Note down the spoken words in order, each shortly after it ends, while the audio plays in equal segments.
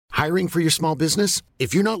Hiring for your small business?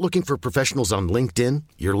 If you're not looking for professionals on LinkedIn,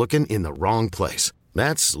 you're looking in the wrong place.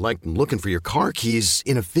 That's like looking for your car keys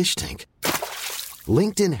in a fish tank.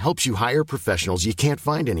 LinkedIn helps you hire professionals you can't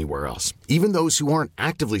find anywhere else, even those who aren't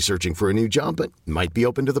actively searching for a new job but might be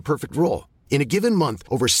open to the perfect role. In a given month,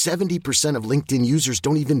 over 70% of LinkedIn users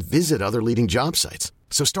don't even visit other leading job sites.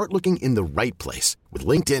 So start looking in the right place. With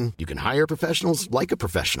LinkedIn, you can hire professionals like a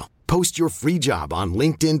professional. Post your free job on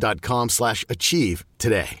linkedin.com/achieve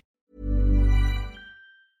today.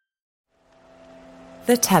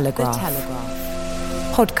 The Telegraph.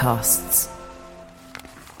 Podcasts.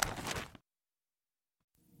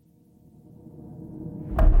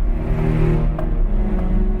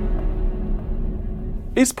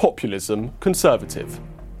 Is populism conservative?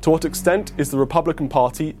 To what extent is the Republican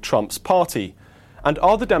Party Trump's party? And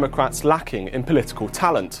are the Democrats lacking in political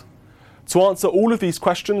talent? To answer all of these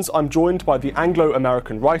questions, I'm joined by the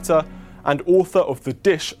Anglo-American writer and author of The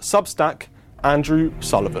Dish Substack, Andrew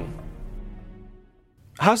Sullivan.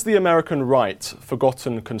 Has the American right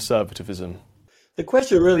forgotten conservatism? The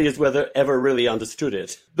question really is whether ever really understood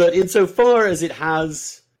it. But insofar as it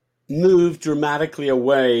has moved dramatically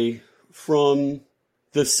away from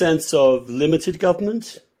the sense of limited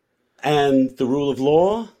government and the rule of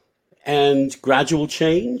law and gradual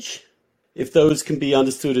change, if those can be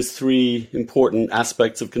understood as three important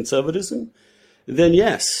aspects of conservatism, then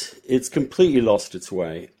yes, it's completely lost its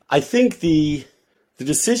way. I think the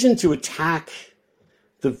decision to attack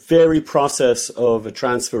the very process of a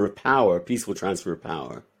transfer of power, peaceful transfer of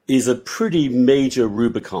power, is a pretty major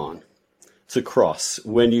Rubicon to cross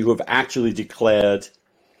when you have actually declared,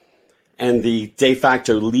 and the de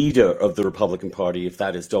facto leader of the Republican Party, if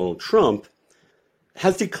that is Donald Trump,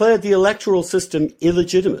 has declared the electoral system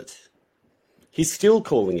illegitimate. He's still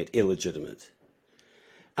calling it illegitimate.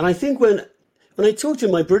 And I think when I talk to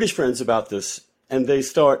my British friends about this, and they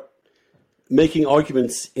start making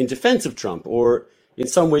arguments in defense of Trump, or in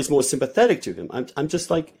some ways more sympathetic to him, I'm just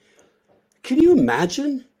like, can you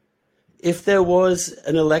imagine if there was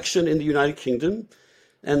an election in the United Kingdom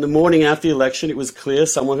and the morning after the election it was clear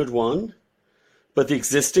someone had won, but the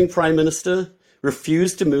existing prime minister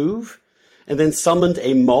refused to move and then summoned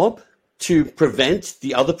a mob to prevent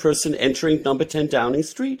the other person entering number 10 Downing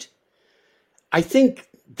Street? I think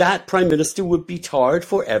that prime minister would be tarred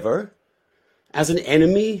forever as an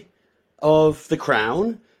enemy of the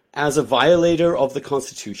crown, as a violator of the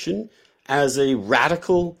Constitution, as a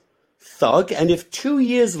radical thug. And if 2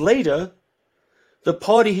 years later, the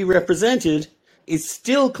party he represented is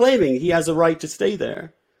still claiming he has a right to stay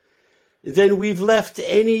there, then we've left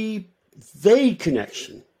any vague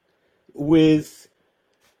connection with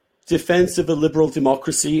defense of a liberal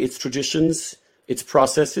democracy, its traditions, its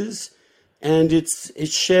processes, and its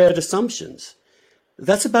shared assumptions.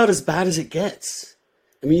 That's about as bad as it gets.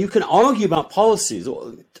 I mean, you can argue about policies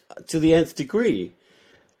to the nth degree,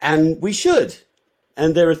 and we should.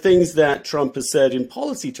 And there are things that Trump has said in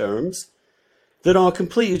policy terms that are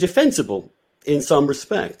completely defensible in some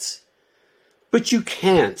respects. But you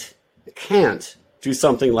can't do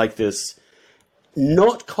something like this,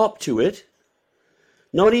 not cop to it,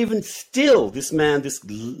 not even still. This man, this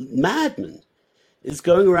madman, is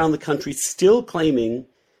going around the country still claiming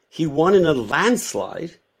he won in a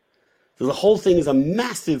landslide, that the whole thing is a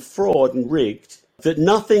massive fraud and rigged, that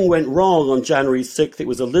nothing went wrong on January 6th. It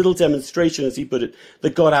was a little demonstration, as he put it,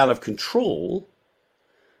 that got out of control,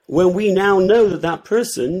 when we now know that that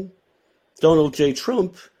person, Donald J.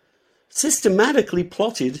 Trump, systematically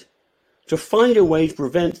plotted to find a way to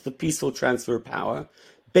prevent the peaceful transfer of power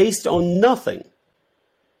based on nothing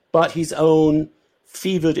but his own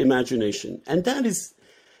fevered imagination. And that is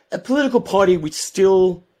a political party which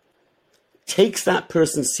still takes that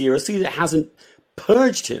person seriously, that hasn't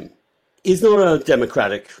purged him, is not a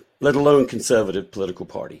democratic, let alone conservative political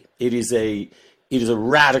party. It is a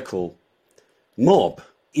radical mob.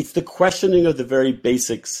 It's the questioning of the very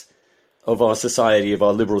basics of our society, of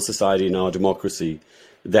our liberal society and our democracy,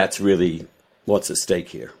 that's really what's at stake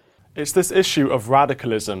here. It's this issue of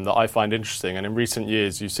radicalism that I find interesting, and in recent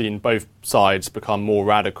years you've seen both sides become more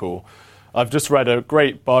radical. I've just read a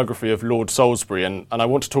great biography of Lord Salisbury, and I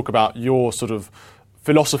want to talk about your sort of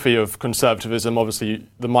philosophy of conservatism, obviously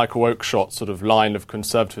the Michael Oakeshott sort of line of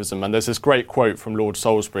conservatism. And there's this great quote from Lord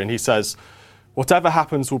Salisbury, and he says, "Whatever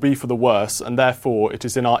happens will be for the worse, and therefore it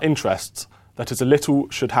is in our interests that as little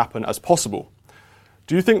should happen as possible."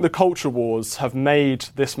 Do you think the culture wars have made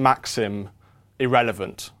this maxim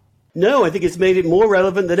irrelevant? No, I think it's made it more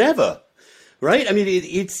relevant than ever, right? I mean,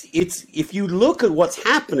 it's if you look at what's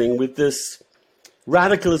happening with this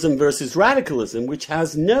radicalism versus radicalism, which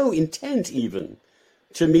has no intent even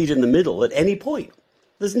to meet in the middle at any point.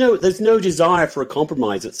 There's no desire for a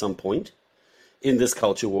compromise at some point in this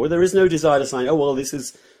culture war. There is no desire to say, oh, well, this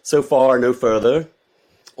is so far, no further,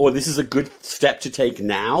 or this is a good step to take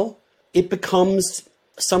now. It becomes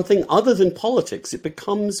something other than politics. It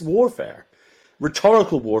becomes warfare,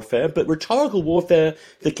 rhetorical warfare, but rhetorical warfare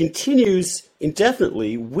that continues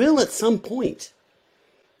indefinitely will at some point,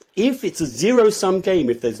 if it's a zero-sum game,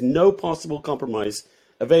 if there's no possible compromise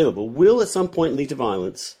available, will at some point lead to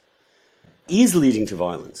violence, is leading to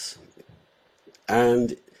violence.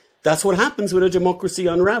 And that's what happens when a democracy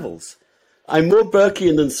unravels. I'm more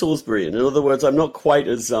Burkean than Salisbury. In other words, I'm not quite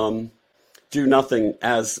as do-nothing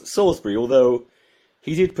as Salisbury, although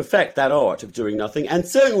he did perfect that art of doing nothing. And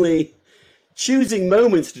certainly choosing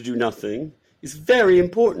moments to do nothing is very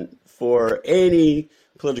important for any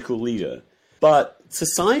political leader. But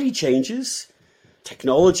society changes,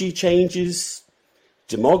 technology changes,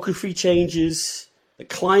 demography changes, the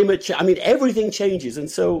climate everything changes. And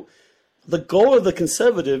so the goal of the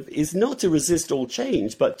conservative is not to resist all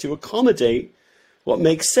change, but to accommodate what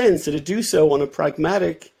makes sense and to do so on a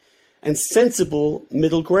pragmatic and sensible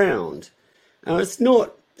middle ground. Now, it's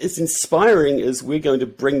not as inspiring as we're going to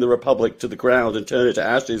bring the republic to the ground and turn it to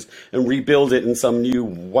ashes and rebuild it in some new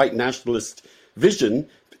white nationalist vision,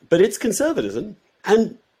 but it's conservatism.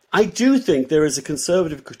 And I do think there is a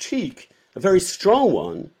conservative critique, a very strong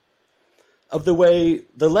one, of the way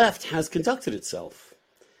the left has conducted itself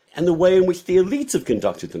and the way in which the elites have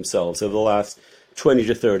conducted themselves over the last 20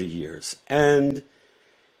 to 30 years. And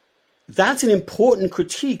that's an important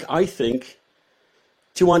critique, I think,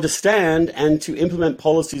 to understand and to implement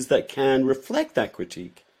policies that can reflect that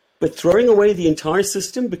critique. But throwing away the entire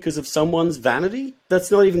system because of someone's vanity,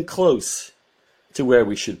 that's not even close to where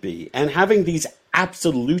we should be. And having these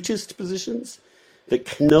absolutist positions that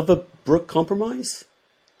can never brook compromise,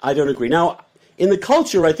 I don't agree. Now, in the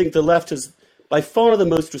culture, I think the left has by far the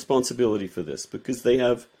most responsibility for this, because they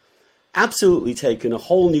have absolutely taken a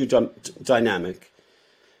whole new dynamic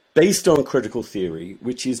based on critical theory,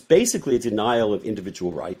 which is basically a denial of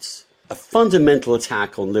individual rights, a fundamental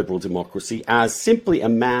attack on liberal democracy as simply a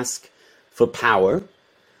mask for power,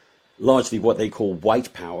 largely what they call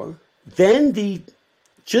white power, then the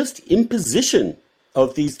just imposition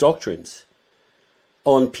of these doctrines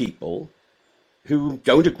on people who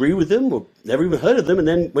don't agree with them or never even heard of them, and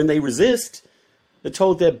then when they resist, they're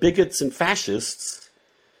told they're bigots and fascists.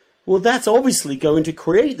 Well, that's obviously going to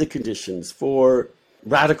create the conditions for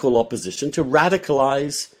radical opposition to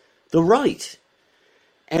radicalize the right.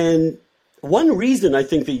 And one reason I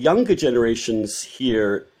think the younger generations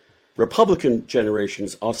here, Republican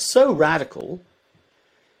generations, are so radical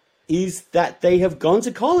is that they have gone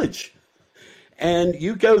to college. And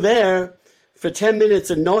you go there for 10 minutes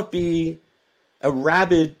and not be a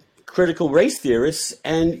rabid critical race theorist,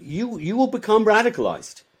 and you will become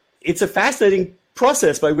radicalized. It's a fascinating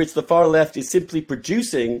process by which the far left is simply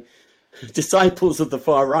producing disciples of the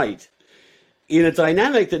far right in a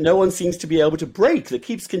dynamic that no one seems to be able to break, that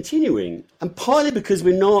keeps continuing. And partly because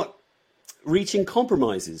we're not reaching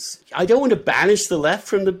compromises. I don't want to banish the left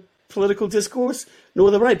from the political discourse, nor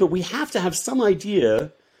the right, but we have to have some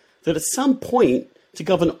idea that at some point, to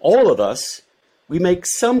govern all of us, we make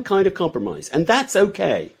some kind of compromise, and that's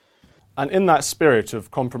okay. And in that spirit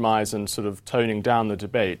of compromise and sort of toning down the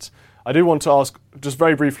debate, I do want to ask just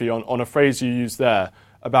very briefly on a phrase you used there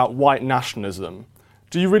about white nationalism.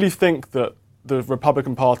 Do you really think that the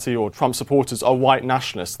Republican Party or Trump supporters are white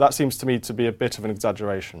nationalists? That seems to me to be a bit of an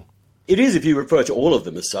exaggeration. It is if you refer to all of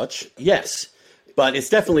them as such, yes. But it's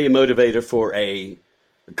definitely a motivator for a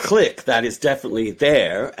clique that is definitely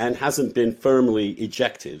there and hasn't been firmly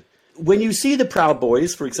ejected. When you see the Proud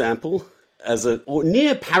Boys, for example, as a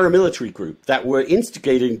near paramilitary group that were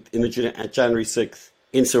instigating in the January 6th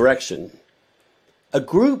insurrection, a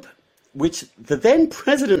group which the then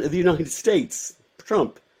President of the United States,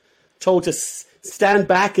 Trump, told to stand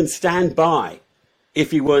back and stand by if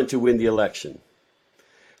he weren't to win the election.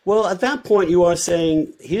 Well, at that point, you are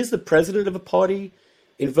saying, here's the president of a party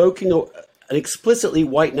invoking an explicitly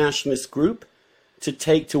white nationalist group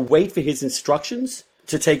to wait for his instructions,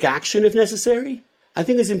 to take action if necessary. I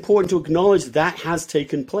think it's important to acknowledge that has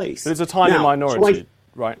taken place. But it's a tiny minority,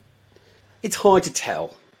 right? It's hard to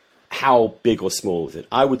tell how big or small is it.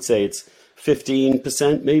 I would say it's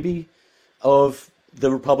 15% maybe of the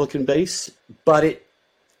Republican base, but it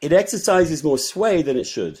exercises more sway than it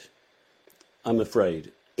should, I'm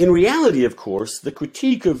afraid. In reality, of course, the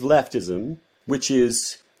critique of leftism, which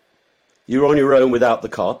is you're on your own without the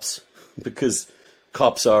cops, because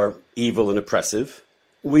cops are evil and oppressive.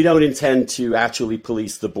 We don't intend to actually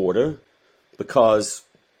police the border because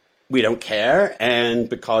we don't care, and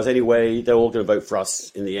because anyway, they're all going to vote for us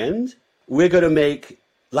in the end. We're going to make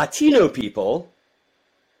Latino people,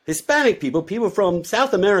 Hispanic people, people from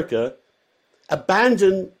South America,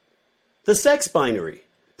 abandon the sex binary.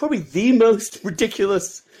 Probably the most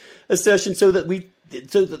ridiculous assertion, so that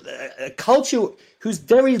a culture whose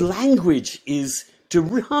very language is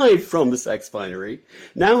derived from the sex binary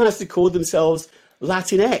now has to call themselves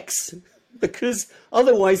Latinx, because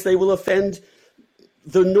otherwise they will offend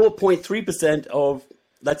the 0.3% of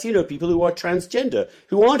Latino people who are transgender,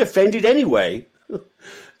 who aren't offended anyway.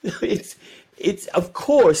 It's of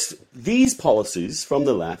course, these policies from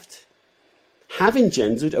the left have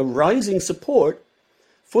engendered a rising support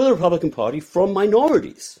for the Republican Party from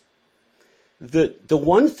minorities. The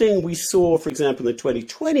one thing we saw, for example, in the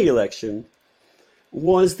 2020 election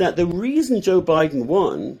was that the reason Joe Biden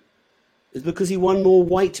won is because he won more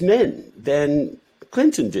white men than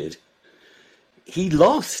Clinton did. He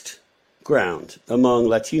lost ground among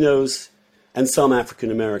Latinos and some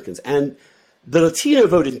African Americans. And the Latino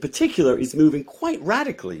vote in particular is moving quite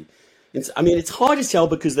radically. It's hard to tell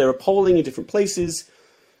because there are polling in different places,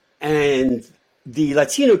 and the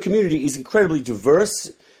Latino community is incredibly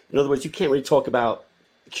diverse. In other words, you can't really talk about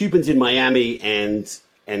Cubans in Miami and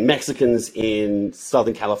Mexicans in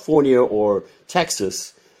Southern California or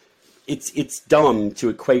Texas. It's dumb to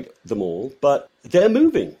equate them all, but they're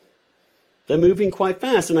moving. They're moving quite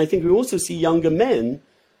fast. And I think we also see younger men,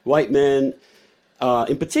 white men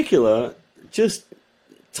in particular, just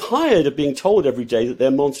tired of being told every day that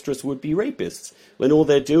they're monstrous would-be rapists, when all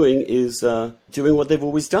they're doing is doing what they've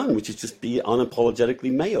always done, which is just be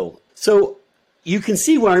unapologetically male. So you can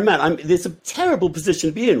see where I'm at. There's a terrible position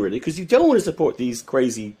to be in, really, because you don't want to support these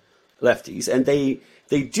crazy lefties, and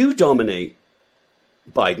they do dominate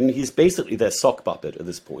Biden. He's basically their sock puppet at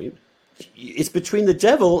this point. It's between the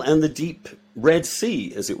devil and the deep Red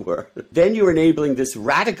Sea, as it were. Then you're enabling this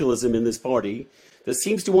radicalism in this party that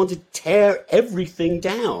seems to want to tear everything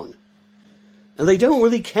down. And they don't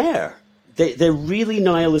really care. They're really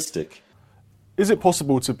nihilistic. Is it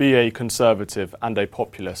possible to be a conservative and a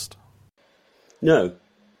populist? No.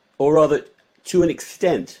 Or rather, to an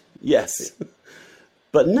extent, yes.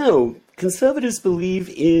 But no, conservatives believe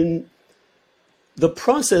in the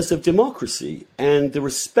process of democracy and the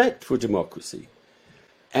respect for democracy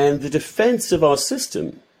and the defense of our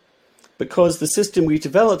system, because the system we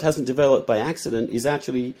developed hasn't developed by accident, is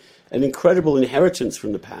actually an incredible inheritance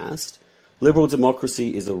from the past. Liberal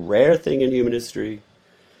democracy is a rare thing in human history.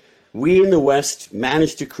 We in the West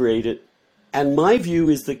managed to create it. And my view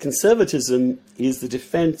is that conservatism is the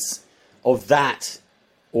defense of that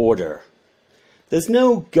order. There's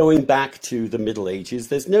no going back to the Middle Ages.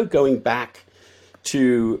 There's no going back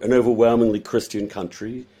to an overwhelmingly Christian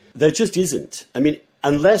country. There just isn't.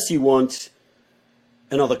 Unless you want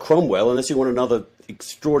another Cromwell, unless you want another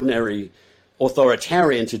extraordinary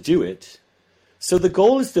authoritarian to do it. So the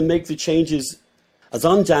goal is to make the changes as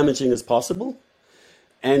undamaging as possible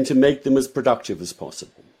and to make them as productive as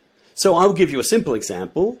possible. So I'll give you a simple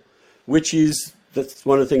example, which is that's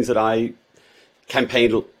one of the things that I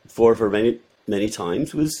campaigned for many, many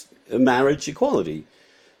times, was marriage equality.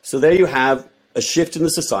 So there you have a shift in the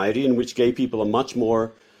society in which gay people are much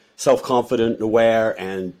more self-confident, aware,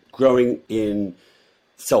 and growing in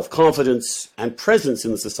self-confidence and presence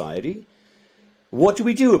in the society. What do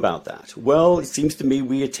we do about that? Well, it seems to me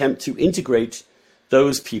we attempt to integrate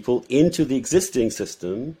those people into the existing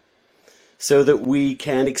system so that we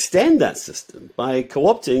can extend that system by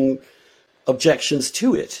co-opting objections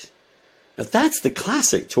to it. Now, that's the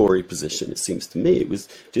classic Tory position, it seems to me. It was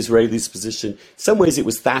Disraeli's position. In some ways, it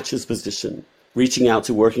was Thatcher's position, reaching out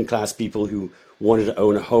to working class people who wanted to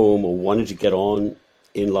own a home or wanted to get on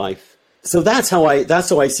in life. So that's how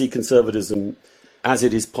I see conservatism as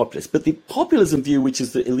it is populist. But the populism view, which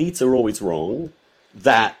is that elites are always wrong,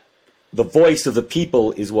 that the voice of the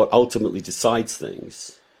people is what ultimately decides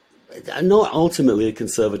things, not ultimately a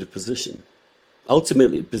conservative position.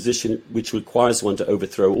 Ultimately a position which requires one to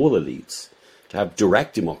overthrow all elites, to have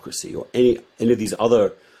direct democracy or any of these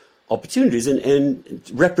other opportunities. And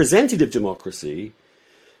representative democracy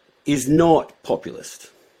is not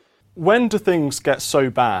populist. When do things get so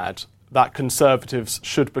bad that conservatives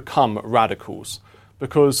should become radicals?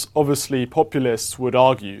 Because obviously populists would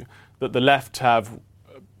argue that the left have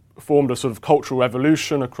formed a sort of cultural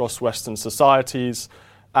revolution across Western societies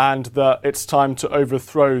and that it's time to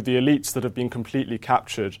overthrow the elites that have been completely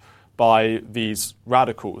captured by these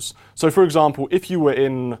radicals. So, for example, if you were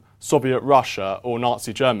in Soviet Russia or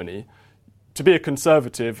Nazi Germany, to be a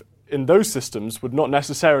conservative in those systems would not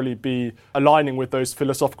necessarily be aligning with those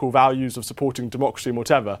philosophical values of supporting democracy and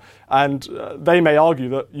whatever. And they may argue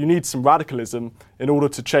that you need some radicalism in order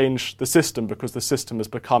to change the system because the system has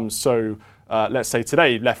become so, let's say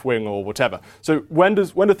today, left-wing or whatever. So when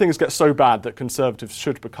do things get so bad that conservatives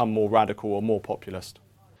should become more radical or more populist?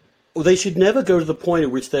 Well, they should never go to the point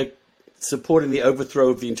at which they're supporting the overthrow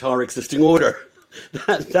of the entire existing order.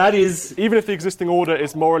 That is... Even if the existing order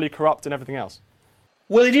is morally corrupt and everything else?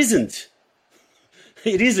 Well, it isn't.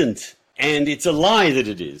 It isn't. And it's a lie that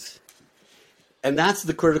it is. And that's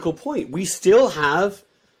the critical point. We still have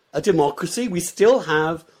a democracy. We still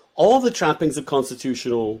have all the trappings of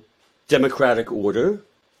constitutional democratic order.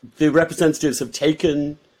 The representatives have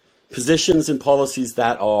taken positions and policies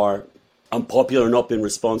that are unpopular and not been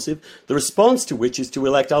responsive, the response to which is to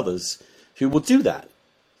elect others who will do that.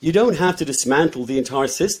 You don't have to dismantle the entire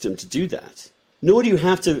system to do that, nor do you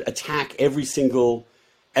have to attack every single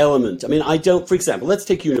element. I mean, for example, let's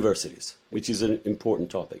take universities, which is an important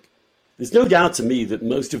topic. There's no doubt to me that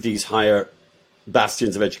most of these higher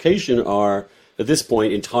bastions of education are, at this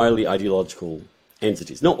point, entirely ideological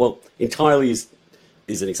entities. Entirely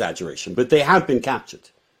is an exaggeration, but they have been captured.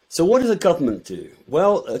 So what does a government do?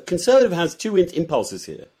 Well, a conservative has two impulses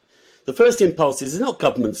here. The first impulse is it's not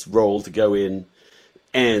government's role to go in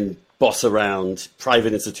and boss around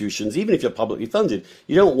private institutions, even if you're publicly funded.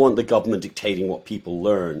 You don't want the government dictating what people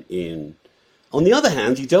learn in. On the other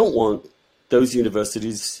hand, you don't want those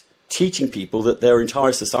universities teaching people that their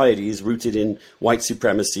entire society is rooted in white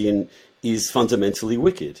supremacy and is fundamentally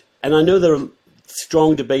wicked. And I know there are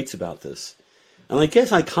strong debates about this. And I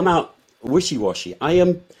guess I come out wishy-washy.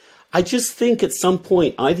 I just think at some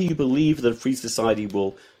point, either you believe that a free society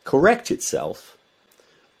will correct itself,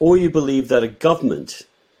 or you believe that a government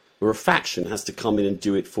or a faction has to come in and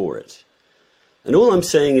do it for it. And all I'm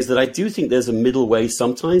saying is that I do think there's a middle way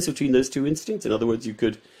sometimes between those two instincts. In other words, you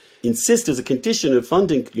could insist as a condition of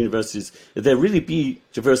funding universities that there really be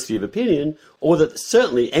diversity of opinion, or that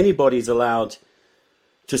certainly anybody is allowed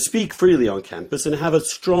to speak freely on campus and have a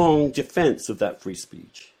strong defense of that free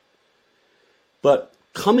speech. But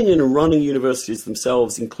coming in and running universities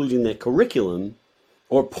themselves, including their curriculum,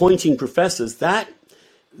 or appointing professors, that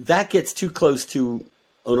gets too close to...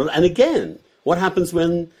 And again, what happens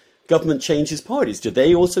when government changes parties? Do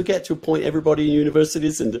they also get to appoint everybody in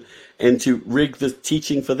universities and to rig the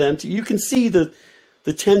teaching for them? You can see the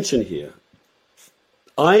tension here.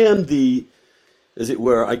 I am as it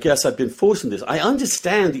were, I guess I've been forced in this. I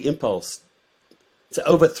understand the impulse to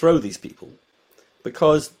overthrow these people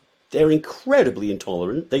because they're incredibly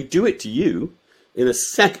intolerant. They do it to you in a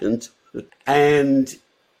second. And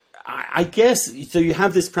I guess, so you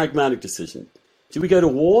have this pragmatic decision. Do we go to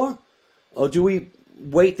war, or do we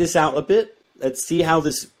wait this out a bit? Let's see how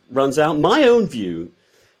this runs out. My own view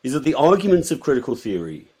is that the arguments of critical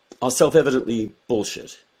theory are self-evidently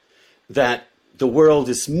bullshit, that the world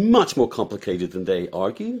is much more complicated than they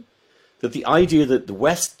argue, that the idea that the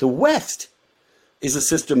West is a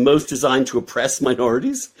system most designed to oppress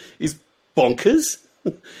minorities is bonkers.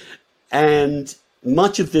 And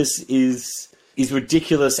much of this is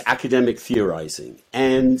ridiculous academic theorizing.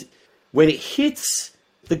 And when it hits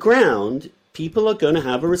the ground, people are going to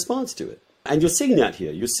have a response to it. And you're seeing that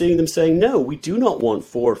here. You're seeing them saying, no, we do not want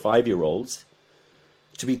 4 or 5-year-olds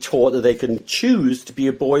to be taught that they can choose to be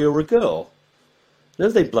a boy or a girl. No,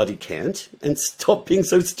 they bloody can't. And stop being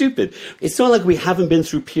so stupid. It's not like we haven't been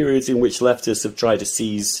through periods in which leftists have tried to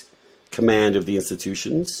seize command of the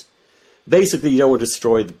institutions. Basically, you don't want to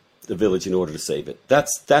destroy the village in order to save it.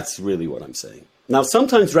 That's really what I'm saying. Now,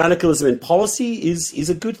 sometimes radicalism in policy is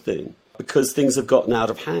a good thing because things have gotten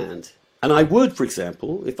out of hand. And I would, for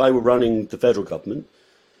example, if I were running the federal government,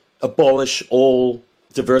 abolish all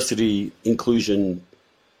diversity, inclusion,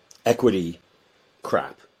 equity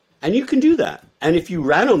crap. And you can do that. And if you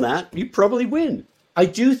ran on that, you probably win. I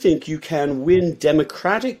do think you can win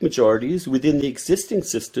democratic majorities within the existing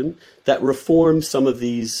system that reform some of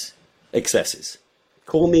these excesses.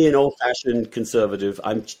 Call me an old-fashioned conservative.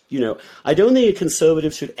 I don't think a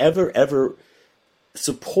conservative should ever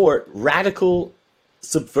support radical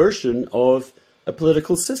subversion of a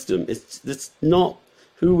political system. It's not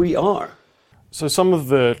who we are. So some of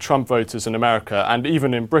the Trump voters in America, and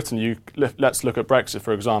even in Britain, let's look at Brexit,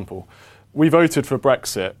 for example. We voted for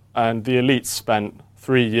Brexit, and the elites spent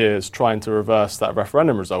 3 years trying to reverse that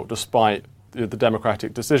referendum result, despite the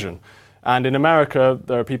democratic decision. And in America,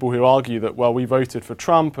 there are people who argue that, well, we voted for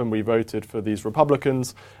Trump and we voted for these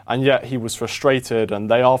Republicans, and yet he was frustrated, and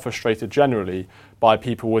they are frustrated generally by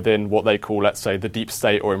people within what they call, let's say, the deep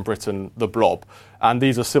state, or in Britain, the blob. And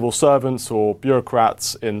these are civil servants or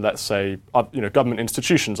bureaucrats in, let's say, government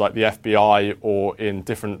institutions like the FBI, or in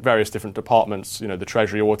various different departments, the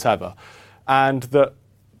Treasury or whatever. And that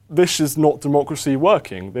this is not democracy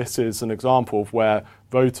working. This is an example of where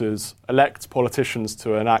voters elect politicians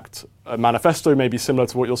to enact a manifesto, maybe similar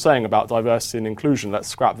to what you're saying about diversity and inclusion. Let's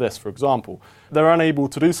scrap this, for example. They're unable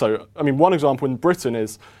to do so. I mean, one example in Britain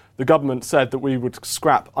is the government said that we would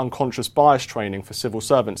scrap unconscious bias training for civil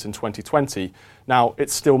servants in 2020. Now,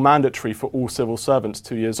 it's still mandatory for all civil servants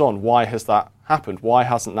 2 years on. Why has that happened? Why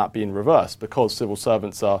hasn't that been reversed? Because civil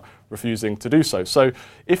servants are refusing to do so. So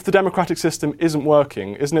if the democratic system isn't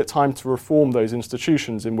working, isn't it time to reform those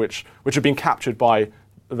institutions which have been captured by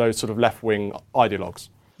those sort of left-wing ideologues?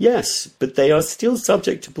 Yes, but they are still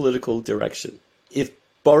subject to political direction. If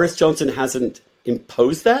Boris Johnson hasn't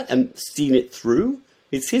imposed that and seen it through,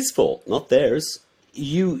 it's his fault, not theirs.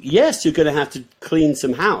 Yes, you're going to have to clean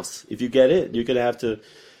some house if you get it. You're going to have to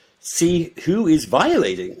see who is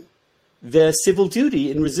violating their civil duty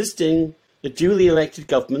in resisting the duly elected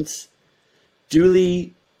government's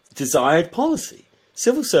duly desired policy.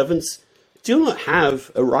 Civil servants do not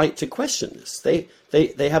have a right to question this.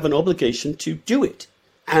 They have an obligation to do it.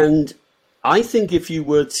 And I think if you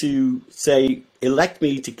were to say, elect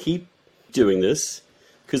me to keep doing this,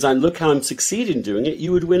 because look how I'm succeeding in doing it,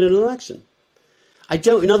 you would win an election.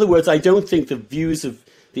 In other words, I don't think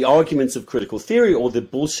the arguments of critical theory or the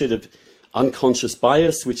bullshit of unconscious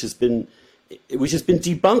bias, which has been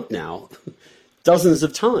debunked now dozens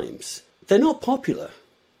of times, they're not popular.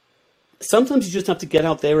 Sometimes you just have to get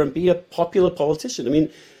out there and be a popular politician. I mean,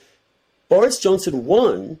 Boris Johnson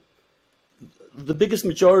won the biggest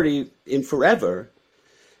majority in forever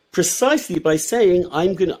precisely by saying,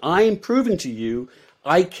 I'm proving to you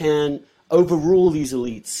I can overrule these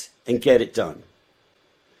elites and get it done.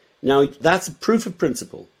 Now, that's a proof of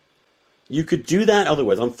principle. You could do that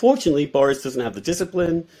otherwise. Unfortunately, Boris doesn't have the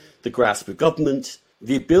discipline, the grasp of government,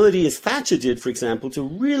 the ability, as Thatcher did, for example, to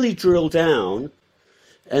really drill down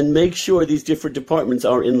and make sure these different departments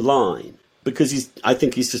are in line, because I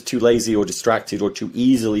think he's just too lazy or distracted or too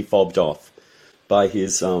easily fobbed off by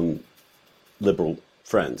his liberal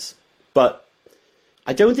friends. But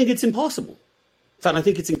I don't think it's impossible. In fact, I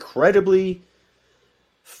think it's incredibly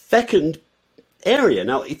fecund area.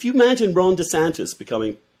 Now, if you imagine Ron DeSantis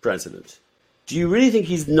becoming president, do you really think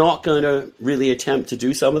he's not going to really attempt to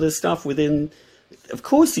do some of this stuff within? Of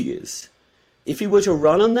course he is. If he were to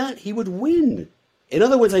run on that, he would win. In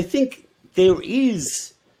other words, I think there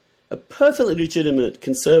is a perfectly legitimate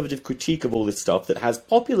conservative critique of all this stuff that has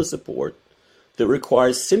popular support, that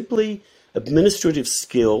requires simply administrative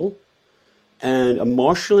skill and a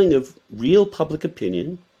marshalling of real public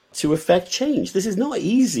opinion to effect change. This is not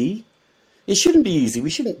easy. It shouldn't be easy.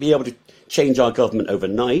 We shouldn't be able to change our government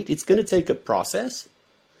overnight. It's going to take a process.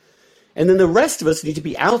 And then the rest of us need to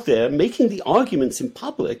be out there making the arguments in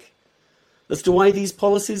public as to why these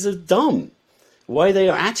policies are dumb, why they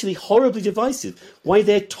are actually horribly divisive, why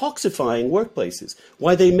they're toxifying workplaces,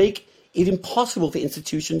 why they make it impossible for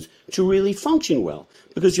institutions to really function well,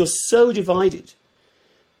 because you're so divided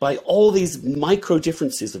by all these micro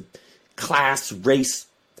differences of class, race,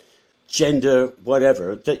 gender,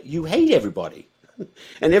 whatever, that you hate everybody.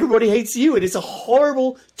 And everybody hates you. And it's a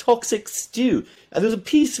horrible, toxic stew. And there's a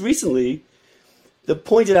piece recently that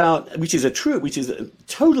pointed out, which is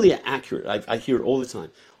totally accurate. I hear it all the time.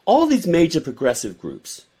 All these major progressive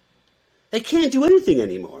groups, they can't do anything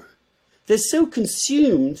anymore. They're so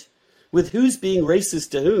consumed with who's being racist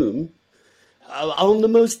to whom on the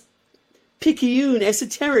most picayune,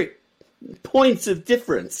 esoteric points of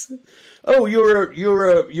difference. Oh,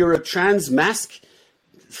 you're a trans masc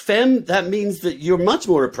femme. That means that you're much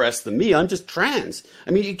more oppressed than me. I'm just trans.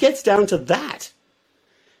 I mean, it gets down to that,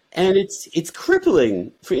 and it's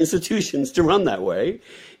crippling for institutions to run that way.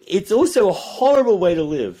 It's also a horrible way to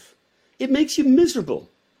live. It makes you miserable.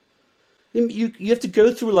 You have to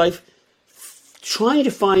go through life trying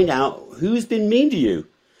to find out who's been mean to you.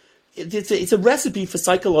 It's a recipe for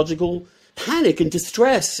psychological panic and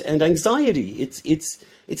distress and anxiety.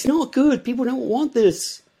 It's not good. People don't want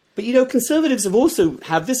this. But, conservatives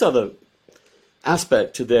have this other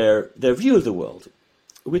aspect to their view of the world,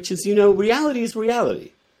 which is, reality is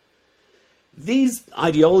reality. These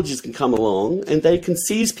ideologies can come along and they can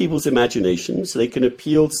seize people's imaginations. They can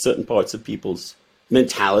appeal to certain parts of people's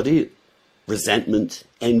mentality, resentment,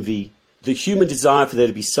 envy, the human desire for there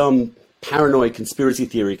to be some paranoid conspiracy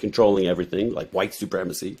theory controlling everything, like white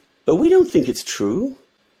supremacy. But we don't think it's true.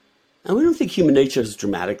 And we don't think human nature has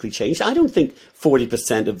dramatically changed. I don't think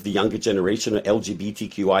 40% of the younger generation are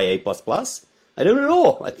LGBTQIA++. I don't at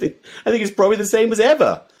all. I think it's probably the same as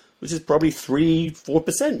ever, which is probably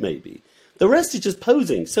 3-4% maybe. The rest is just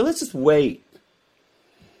posing. So let's just wait.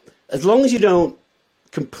 As long as you don't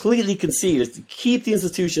completely concede, keep the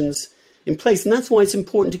institutions in place. And that's why it's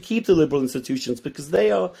important to keep the liberal institutions, because they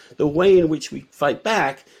are the way in which we fight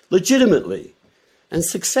back legitimately and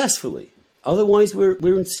successfully. Otherwise,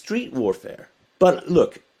 we're in street warfare. But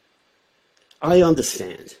look, I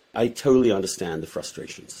understand. I totally understand the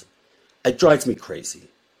frustrations. It drives me crazy.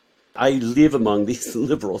 I live among these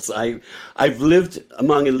liberals. I've lived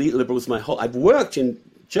among elite liberals I've worked in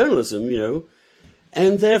journalism,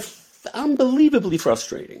 and they're unbelievably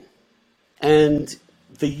frustrating. And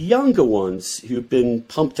the younger ones who've been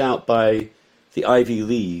pumped out by the Ivy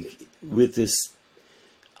League with this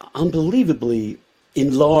unbelievably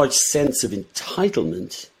enlarged sense of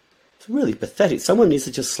entitlement, it's really pathetic. Someone needs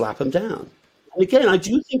to just slap them down. And again, I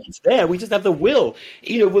do think it's there. We just have the will.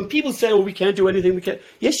 When people say, we can't do anything, we can't.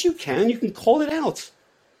 Yes, you can. You can call it out.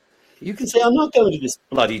 You can say, I'm not going to this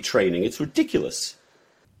bloody training. It's ridiculous.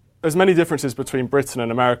 There's many differences between Britain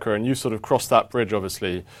and America, and you sort of crossed that bridge,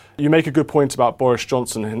 obviously. You make a good point about Boris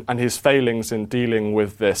Johnson and his failings in dealing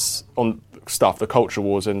with this on stuff, the culture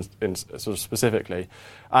wars in sort of specifically.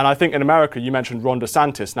 And I think in America, you mentioned Ron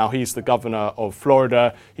DeSantis. Now, he's the governor of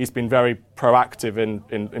Florida. He's been very proactive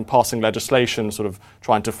in passing legislation, sort of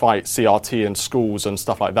trying to fight CRT in schools and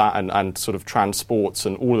stuff like that, and sort of transports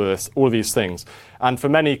and all of these things. And for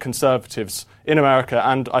many conservatives in America,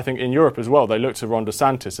 and I think in Europe as well, they look to Ron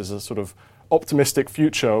DeSantis as a sort of optimistic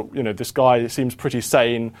future. This guy seems pretty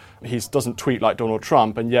sane. He doesn't tweet like Donald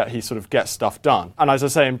Trump, and yet he sort of gets stuff done. And as I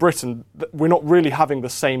say, in Britain, we're not really having the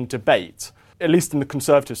same debate, at least in the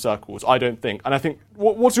conservative circles, I don't think. And I think,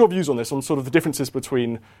 what's your views on this, on sort of the differences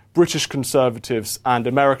between British conservatives and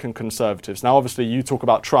American conservatives? Now, obviously, you talk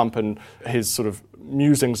about Trump and his sort of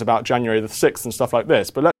musings about January the 6th and stuff like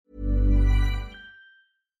this, but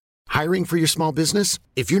Hiring for your small business?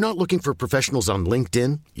 If you're not looking for professionals on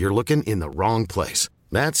LinkedIn, you're looking in the wrong place.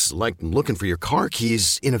 That's like looking for your car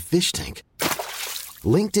keys in a fish tank.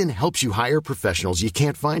 LinkedIn helps you hire professionals you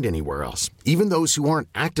can't find anywhere else, even those who aren't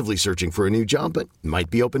actively searching for a new job but might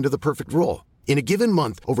be open to the perfect role. In a given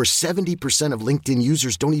month, over 70% of LinkedIn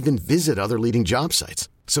users don't even visit other leading job sites.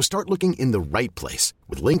 So start looking in the right place.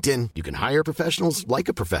 With LinkedIn, you can hire professionals like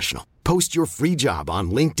a professional. Post your free job on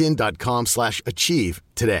linkedin.com/achieve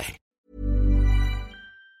today.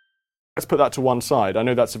 Let's put that to one side. I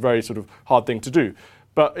know that's a very sort of hard thing to do.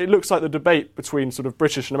 But it looks like the debate between sort of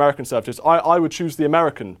British and American conservatives, I would choose the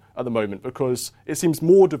American at the moment because it seems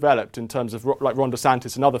more developed in terms of like Ron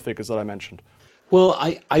DeSantis and other figures that I mentioned. Well,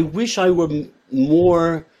 I wish I were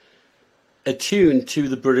more attuned to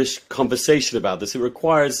the British conversation about this. It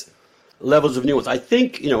requires levels of nuance. I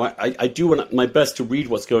think, I do want my best to read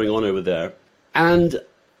what's going on over there. And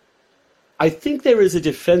I think there is a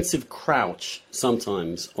defensive crouch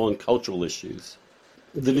sometimes on cultural issues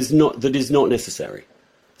that is not necessary.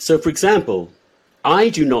 So, for example, I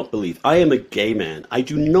do not believe, I am a gay man, I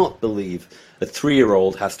do not believe a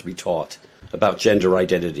 3-year-old has to be taught about gender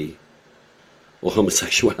identity or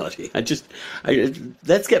homosexuality.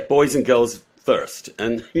 Let's get boys and girls first,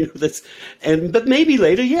 and but maybe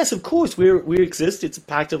later, yes, of course, we exist. It's a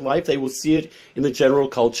fact of life. They will see it in the general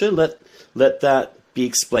culture. Let that be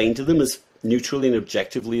explained to them as neutrally and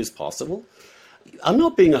objectively as possible. I'm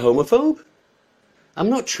not being a homophobe. I'm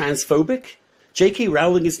not transphobic. J.K.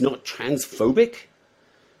 Rowling is not transphobic.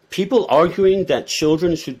 People arguing that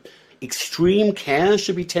extreme care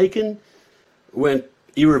should be taken when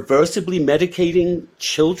irreversibly medicating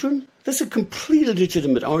children, that's a completely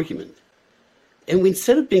legitimate argument. And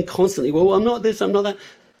instead of being constantly, well, I'm not this, I'm not that,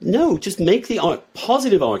 no, just make the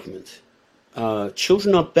positive argument.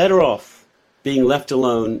 Children are better off being left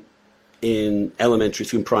alone in elementary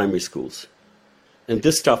school and primary schools. And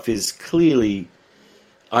this stuff is clearly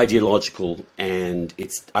ideological, and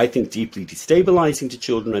it's, I think, deeply destabilizing to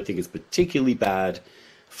children. I think it's particularly bad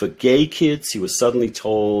for gay kids who are suddenly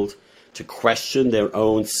told to question their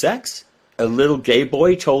own sex. A little gay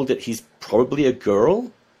boy told that he's probably a girl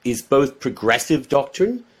is both progressive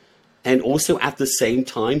doctrine and also at the same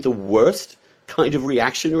time the worst kind of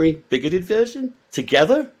reactionary, bigoted version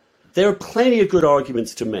together. There are plenty of good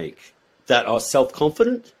arguments to make that are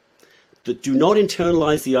self-confident, that do not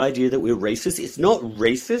internalize the idea that we're racist. It's not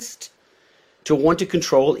racist to want to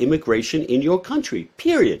control immigration in your country,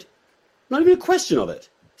 period. Not even a question of it.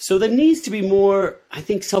 So there needs to be more, I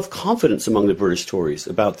think, self-confidence among the British Tories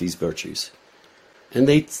about these virtues. And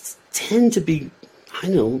they tend to be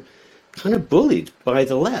kind of bullied by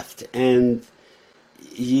the left. And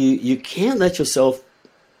you can't let yourself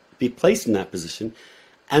be placed in that position.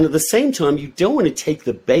 And at the same time, you don't want to take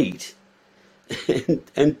the bait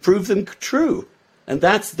and prove them true. And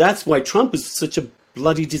that's why Trump is such a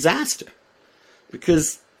bloody disaster,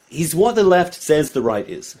 because he's what the left says the right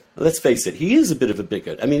is. Let's face it, he is a bit of a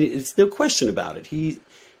bigot. I mean, it's no question about it.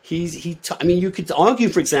 I mean, you could argue,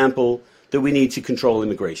 for example, that we need to control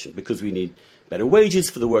immigration because we need better wages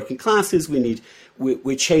for the working classes.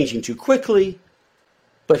 We're changing too quickly.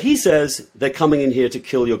 But he says they're coming in here to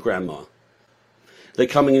kill your grandma. They're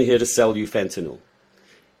coming in here to sell you fentanyl.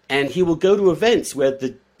 And he will go to events where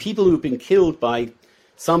the people who've been killed by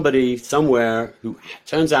somebody somewhere who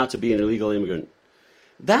turns out to be an illegal immigrant,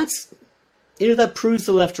 that proves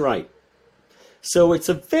the left right. So it's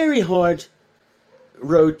a very hard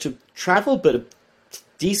road to travel, but a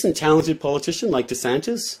decent, talented politician like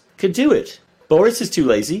DeSantis could do it. Boris is too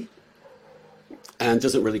lazy and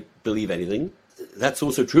doesn't really believe anything. That's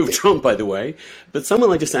also true of Trump, by the way. But someone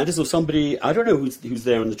like DeSantis or somebody, I don't know who's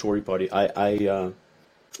there in the Tory party.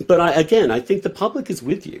 But I think the public is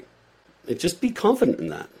with you. Just be confident in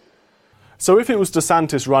that. So if it was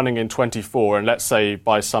DeSantis running in 24, and let's say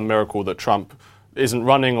by some miracle that Trump isn't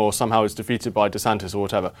running or somehow is defeated by DeSantis or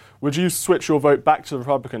whatever, would you switch your vote back to the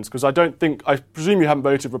Republicans? Because I presume you haven't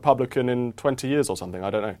voted Republican in 20 years or something. I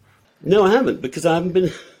don't know. No, I haven't, because I haven't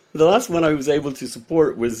been. The last one I was able to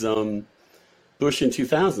support was Bush in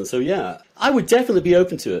 2000. So yeah, I would definitely be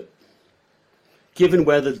open to it, given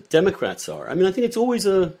where the Democrats are. I mean, I think it's always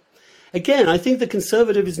again, I think the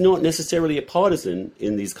conservative is not necessarily a partisan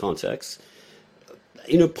in these contexts.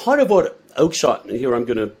 Part of what Oakeshott, and here I'm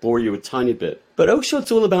going to bore you a tiny bit, but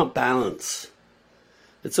Oakeshott's all about balance.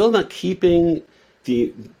 It's all about keeping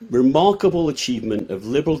the remarkable achievement of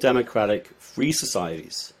liberal democratic free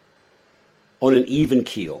societies on an even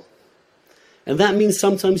keel. And that means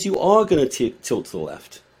sometimes you are going to tilt to the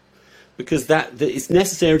left, because that it's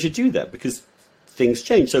necessary to do that, because things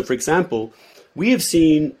change. So, for example, we have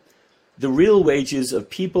seen the real wages of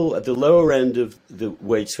people at the lower end of the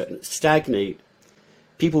wage spectrum stagnate,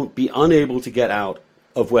 people be unable to get out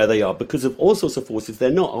of where they are because of all sorts of forces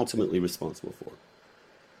they're not ultimately responsible for.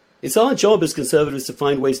 It's our job as conservatives to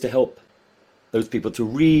find ways to help those people to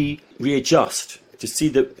readjust, to see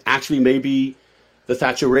that actually maybe the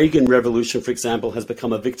Thatcher-Reagan revolution, for example, has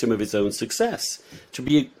become a victim of its own success, to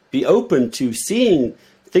be open to seeing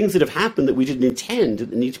things that have happened that we didn't intend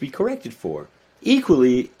and need to be corrected for.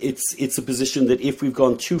 Equally, it's a position that if we've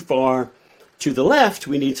gone too far to the left,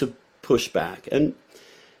 we need to push back. And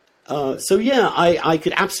I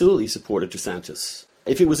could absolutely support a DeSantis.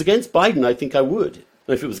 If it was against Biden, I think I would.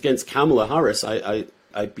 If it was against Kamala Harris,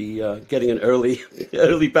 I'd be getting an early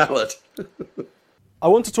ballot. I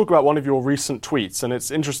want to talk about one of your recent tweets, and it's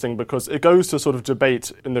interesting because it goes to sort of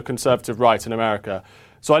debate in the conservative right in America.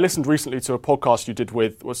 So I listened recently to a podcast you did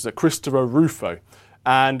with, Christopher Rufo,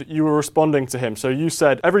 and you were responding to him. So you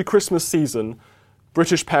said, every Christmas season,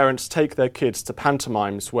 British parents take their kids to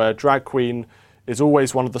pantomimes where drag queen is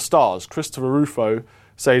always one of the stars. Christopher Rufo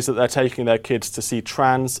says that they're taking their kids to see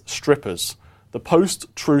trans strippers. The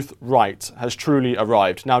post-truth right has truly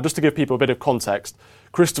arrived. Now, just to give people a bit of context,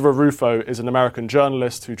 Christopher Rufo is an American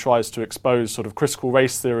journalist who tries to expose sort of critical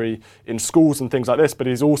race theory in schools and things like this, but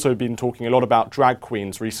he's also been talking a lot about drag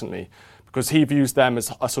queens recently because he views them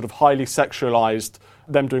as a sort of highly sexualized,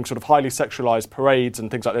 them doing sort of highly sexualized parades and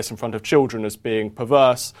things like this in front of children as being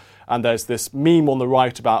perverse. And there's this meme on the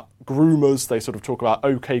right about groomers. They sort of talk about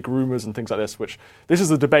okay groomers and things like this, which this is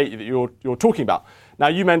the debate that you're talking about. Now,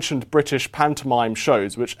 you mentioned British pantomime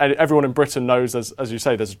shows, which everyone in Britain knows, as you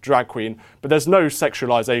say, there's a drag queen, but there's no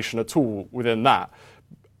sexualization at all within that.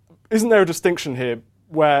 Isn't there a distinction here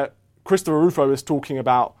where Christopher Rufo is talking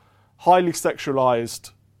about highly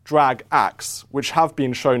sexualized drag acts, which have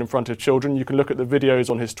been shown in front of children? You can look at the videos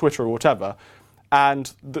on his Twitter or whatever,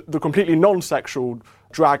 and the completely non-sexual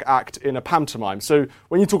drag act in a pantomime. So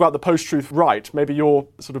when you talk about the post-truth right, maybe you're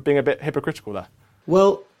sort of being a bit hypocritical there.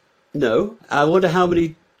 Well, no. I wonder how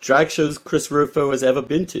many drag shows Chris Rufo has ever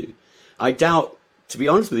been to. I doubt, to be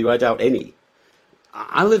honest with you, I doubt any.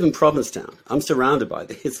 I live in Provincetown. I'm surrounded by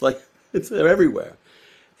them. They're everywhere.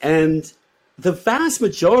 And the vast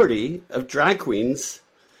majority of drag queens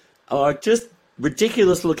are just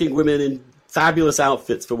ridiculous-looking women in fabulous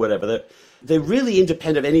outfits for whatever. They're really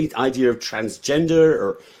independent of any idea of transgender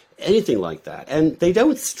or anything like that. And they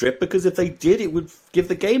don't strip because if they did, it would give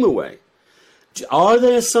the game away. Are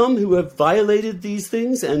there some who have violated these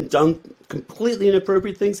things and done completely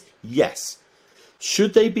inappropriate things? Yes.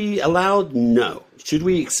 Should they be allowed? No. Should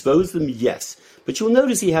we expose them? Yes. But you'll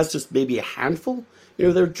notice he has just maybe a handful,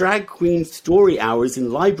 There are drag queen story hours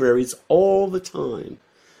in libraries all the time.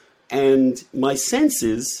 And my sense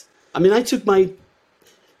is, I took my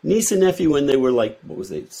niece and nephew when they were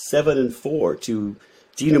 7 and 4 to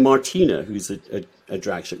Dina Martina, who's a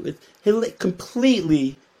drag show. It's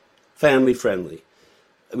completely family friendly.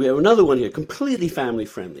 We have another one here, completely family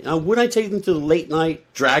friendly. Now, would I take them to the late night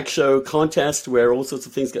drag show contest where all sorts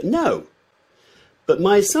of things go? No. But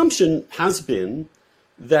my assumption has been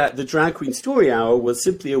that the Drag Queen Story Hour was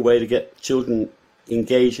simply a way to get children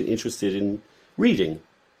engaged and interested in reading.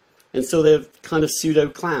 And so they're kind of pseudo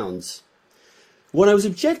clowns. What I was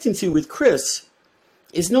objecting to with Chris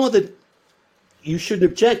is not that you shouldn't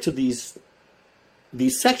object to these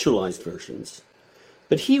sexualized versions,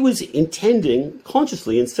 but he was intending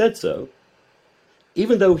consciously, and said so,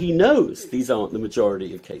 even though he knows these aren't the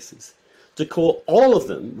majority of cases, to call all of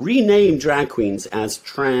them, rename drag queens as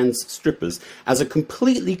trans strippers, as a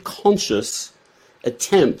completely conscious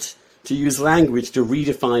attempt to use language to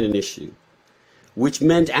redefine an issue, which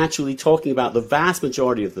meant actually talking about the vast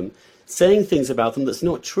majority of them, saying things about them that's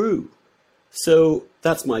not true. So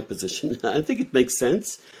that's my position. I think it makes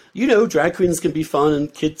sense. Drag queens can be fun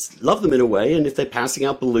and kids love them in a way. And if they're passing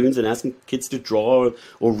out balloons and asking kids to draw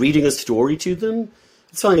or reading a story to them,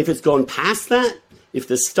 it's fine. If it's gone past that, if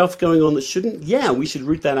there's stuff going on that shouldn't, we should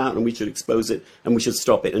root that out and we should expose it and we should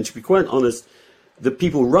stop it. And to be quite honest, the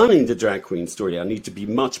people running the Drag Queen Story Hour need to be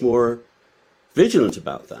much more vigilant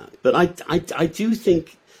about that. But I do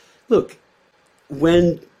think, look,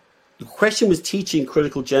 when the question was teaching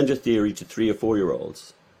critical gender theory to 3 or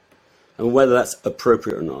 4-year-olds, and whether that's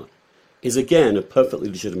appropriate or not, is again a perfectly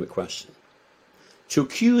legitimate question. To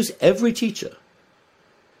accuse every teacher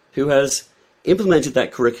who has implemented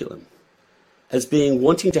that curriculum as being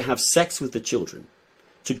wanting to have sex with the children,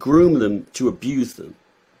 to groom them, to abuse them,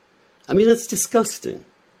 that's disgusting.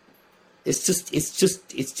 It's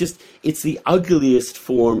the ugliest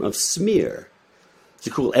form of smear to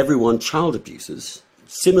call everyone child abusers.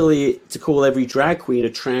 Similarly, to call every drag queen a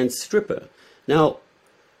trans stripper. Now,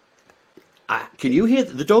 can you hear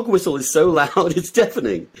the dog whistle is so loud it's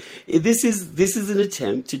deafening? This is an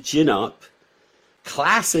attempt to gin up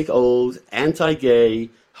classic old anti-gay,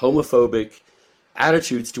 homophobic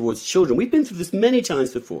attitudes towards children. We've been through this many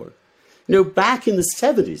times before. Back in the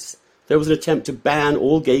 70s, there was an attempt to ban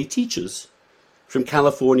all gay teachers from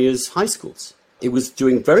California's high schools. It was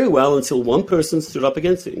doing very well until one person stood up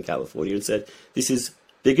against it in California and said, this is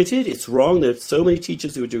bigoted, it's wrong, there are so many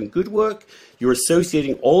teachers who are doing good work, you're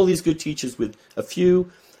associating all these good teachers with a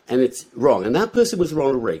few, and it's wrong. And that person was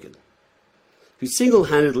Ronald Reagan, who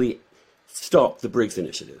single-handedly stopped the Briggs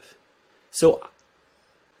Initiative. So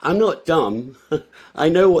I'm not dumb. I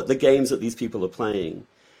know what the games that these people are playing.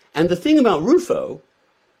 And the thing about Rufo,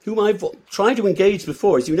 whom I've tried to engage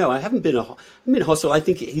before, as you know, I haven't been hostile. I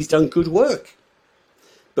think he's done good work.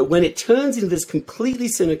 But when it turns into this completely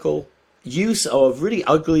cynical use of really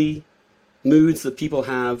ugly moods that people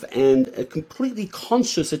have and a completely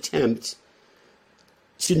conscious attempt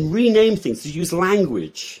to rename things, to use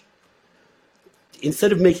language,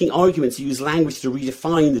 instead of making arguments, to use language to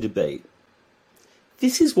redefine the debate.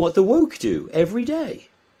 This is what the woke do every day.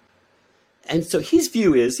 And so his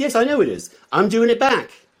view is, yes, I know it is. I'm doing it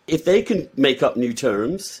back. If they can make up new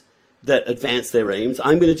terms that advance their aims,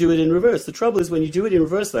 I'm going to do it in reverse. The trouble is when you do it in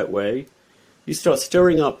reverse that way, you start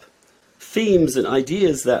stirring up themes and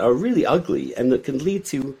ideas that are really ugly and that can lead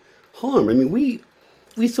to harm. We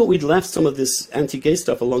thought we'd left some of this anti-gay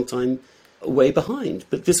stuff a long time way behind.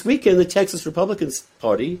 But this weekend, the Texas Republican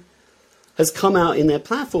Party has come out in their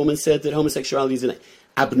platform and said that homosexuality is an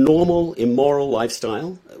abnormal, immoral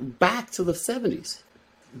lifestyle back to the 70s.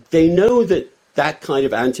 They know that that kind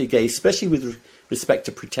of anti-gay, especially with respect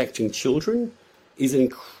to protecting children, is an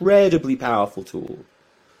incredibly powerful tool,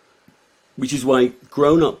 which is why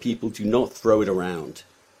grown-up people do not throw it around.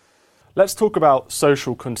 Let's talk about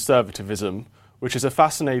social conservatism, which is a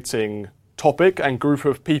fascinating topic and group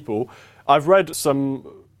of people. I've read some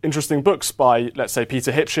interesting books by, let's say,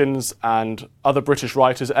 Peter Hitchens and other British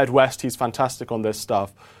writers. Ed West, he's fantastic on this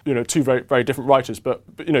stuff. Two very, very different writers, but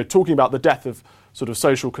talking about the death of sort of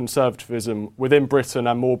social conservatism within Britain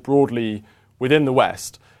and more broadly within the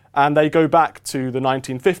West. And they go back to the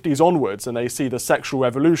 1950s onwards, and they see the sexual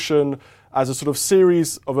revolution as a sort of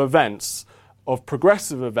series of events, of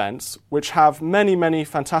progressive events, which have many, many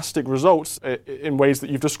fantastic results in ways that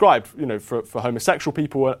you've described, for homosexual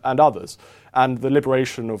people and others, and the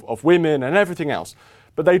liberation of women and everything else.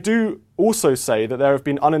 But they do also say that there have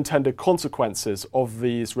been unintended consequences of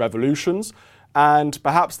these revolutions, and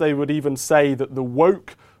perhaps they would even say that the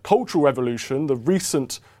woke cultural revolution, the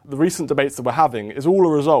recent debates that we're having, is all a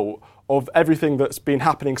result of everything that's been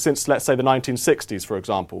happening since, let's say, the 1960s, for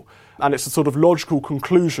example. And it's a sort of logical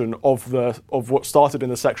conclusion of what started in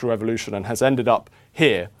the sexual revolution and has ended up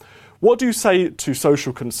here. What do you say to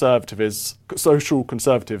social conservatives? Social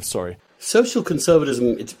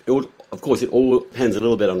conservatism, of course, it all depends a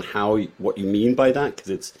little bit on what you mean by that.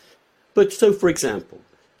 But so, for example,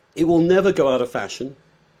 it will never go out of fashion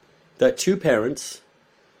that two parents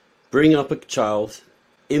bring up a child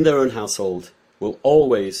in their own household will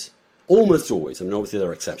almost always, I mean, obviously there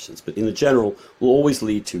are exceptions, but in the general, will always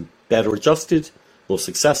lead to better adjusted, more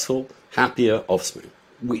successful, happier offspring.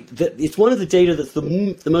 It's one of the data that's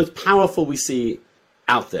the most powerful we see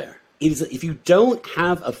out there. It is that if you don't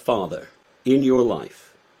have a father in your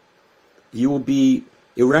life, you will be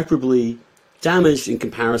irreparably damaged in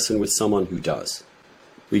comparison with someone who does.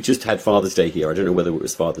 We just had Father's Day here. I don't know whether it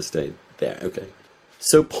was Father's Day there. Okay.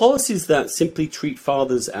 So policies that simply treat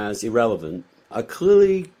fathers as irrelevant are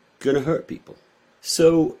clearly going to hurt people.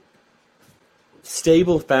 So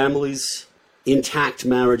stable families, intact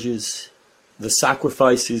marriages, the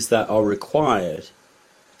sacrifices that are required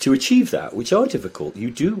to achieve that, which are difficult.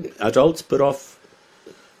 Adults put off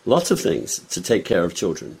lots of things to take care of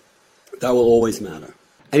children. That will always matter.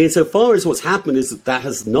 And insofar as what's happened is that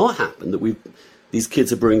has not happened, that these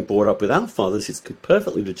kids are being brought up without fathers, it's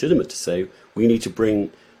perfectly legitimate to say we need to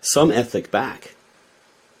bring some ethic back.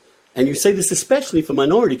 And you say this especially for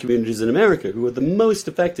minority communities in America who are the most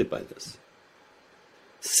affected by this.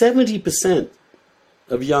 70%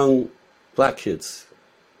 of young black kids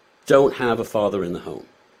don't have a father in the home.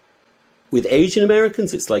 With Asian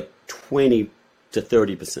Americans, it's like 20 to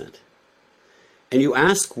 30%. And you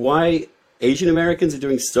ask why Asian Americans are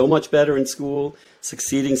doing so much better in school,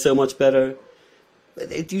 succeeding so much better.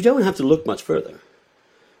 You don't have to look much further.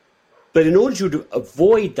 But in order to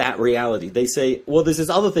avoid that reality, they say, well, there's this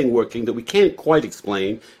other thing working that we can't quite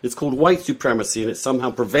explain. It's called white supremacy, and it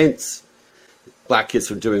somehow prevents black kids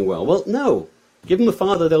from doing well. Well, no. Give them a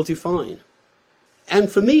father, they'll do fine.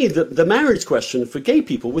 And for me, the marriage question for gay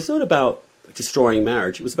people was not about destroying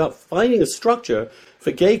marriage. It was about finding a structure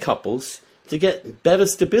for gay couples to get better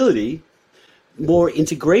stability, more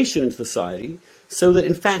integration into society, so that,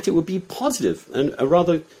 in fact, it would be positive and a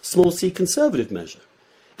rather small c conservative measure.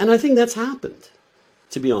 And I think that's happened,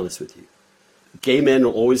 to be honest with you. Gay men are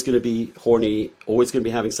always going to be horny, always going to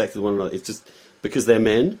be having sex with one another. It's just because they're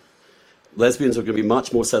men. Lesbians are going to be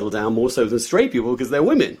much more settled down, more so than straight people, because they're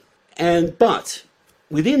women. But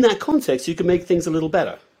within that context, you can make things a little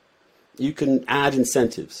better. You can add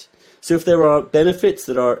incentives. So if there are benefits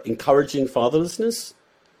that are encouraging fatherlessness,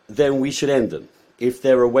 then we should end them. If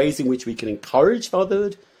there are ways in which we can encourage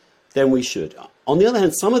fatherhood, then we should. On the other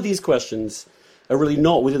hand, some of these questions are really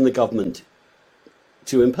not within the government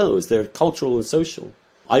to impose. They're cultural and social.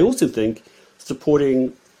 I also think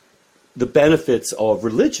supporting the benefits of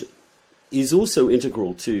religion is also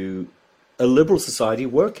integral to a liberal society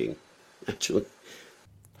working, actually.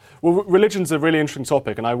 Well, religion's a really interesting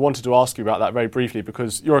topic, and I wanted to ask you about that very briefly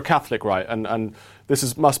because you're a Catholic, right? And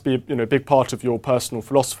this must be a big part of your personal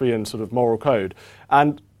philosophy and sort of moral code.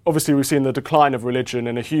 And obviously we've seen the decline of religion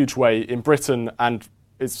in a huge way in Britain, and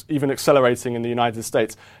it's even accelerating in the United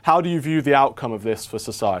States. How do you view the outcome of this for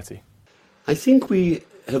society? I think we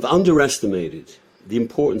have underestimated the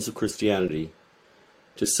importance of Christianity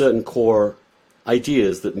to certain core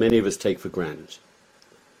ideas that many of us take for granted.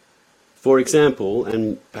 For example,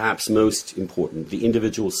 and perhaps most important, the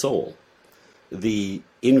individual soul, the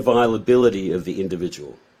inviolability of the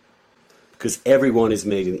individual, because everyone is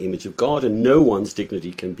made in the image of God and no one's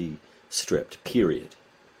dignity can be stripped, period.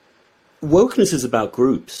 Wokeness is about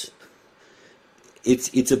groups.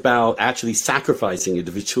 It's about actually sacrificing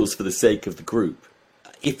individuals for the sake of the group.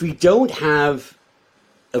 If we don't have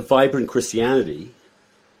a vibrant Christianity,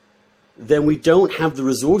 then we don't have the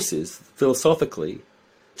resources, philosophically,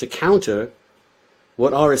 to counter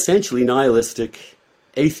what are essentially nihilistic,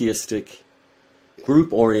 atheistic,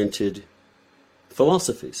 group-oriented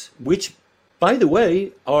philosophies, which, by the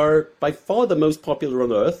way, are by far the most popular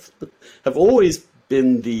on earth, have always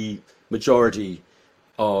been the majority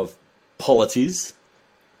of polities.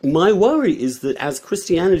 My worry is that as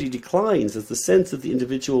Christianity declines, as the sense of the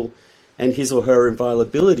individual and his or her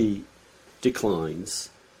inviolability declines,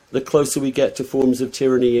 the closer we get to forms of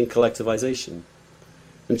tyranny and collectivization.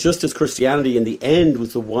 And just as Christianity in the end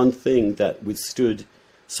was the one thing that withstood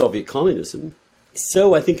Soviet communism,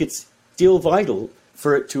 so I think it's still vital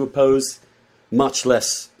for it to oppose much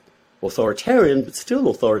less authoritarian, but still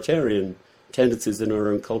authoritarian tendencies in our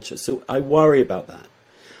own culture. So I worry about that.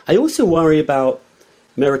 I also worry about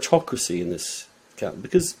meritocracy in this account,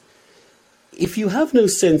 because if you have no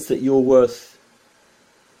sense that you're worth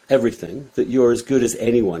everything, that you're as good as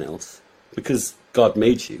anyone else because God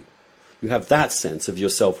made you. You have that sense of your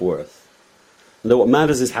self-worth. And that what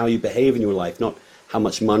matters is how you behave in your life, not how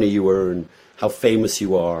much money you earn, how famous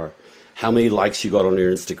you are, how many likes you got on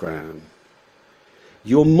your Instagram.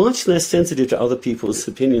 You're much less sensitive to other people's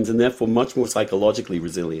opinions and therefore much more psychologically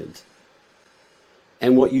resilient.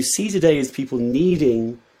 And what you see today is people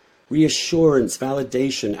needing reassurance,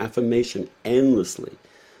 validation, affirmation endlessly.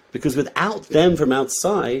 Because without them from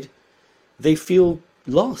outside, they feel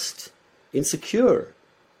lost, insecure,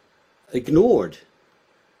 ignored,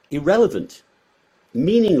 irrelevant,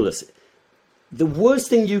 meaningless. The worst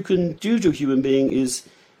thing you can do to a human being is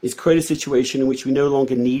create a situation in which we no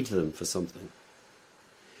longer need them for something.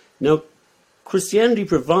 Now, Christianity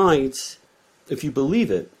provides, if you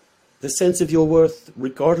believe it, the sense of your worth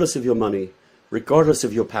regardless of your money, regardless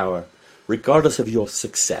of your power, regardless of your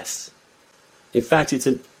success. In fact, it's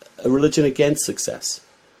a religion against success.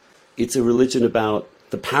 It's a religion about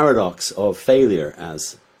the paradox of failure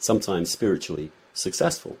as sometimes spiritually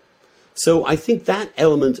successful. So I think that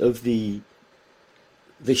element of the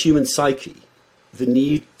human psyche, the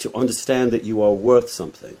need to understand that you are worth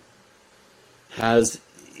something, has,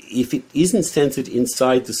 if it isn't centered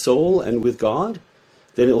inside the soul and with God,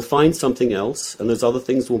 then it'll find something else, and those other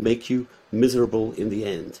things will make you miserable in the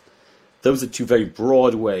end. Those are two very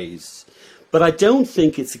broad ways. But I don't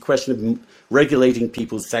think it's a question of regulating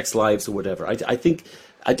people's sex lives or whatever. I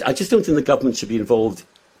just don't think the government should be involved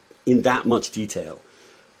in that much detail.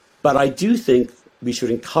 But I do think we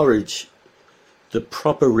should encourage the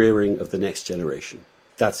proper rearing of the next generation.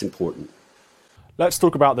 That's important. Let's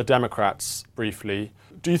talk about the Democrats briefly.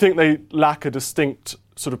 Do you think they lack a distinct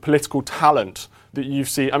sort of political talent that you've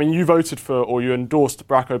seen? I mean, you voted for or you endorsed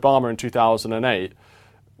Barack Obama in 2008.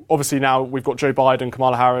 Obviously now we've got Joe Biden,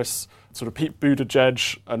 Kamala Harris, sort of Pete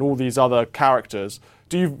Buttigieg and all these other characters.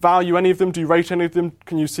 Do you value any of them? Do you rate any of them?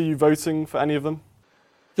 Can you see you voting for any of them?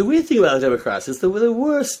 The weird thing about the Democrats is they're the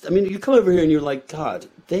worst. I mean, you come over here and you're like, God,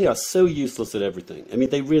 they are so useless at everything. I mean,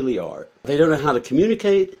 they really are. They don't know how to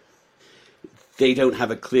communicate. They don't have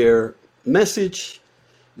a clear message.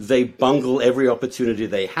 They bungle every opportunity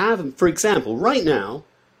they have. And for example, right now,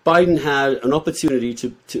 Biden had an opportunity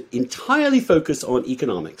to entirely focus on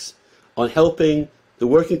economics, on helping the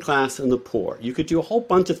working class and the poor. You could do a whole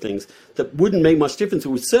bunch of things that wouldn't make much difference. It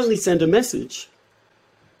would certainly send a message.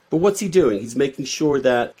 But what's he doing? He's making sure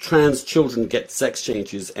that trans children get sex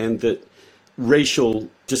changes and that racial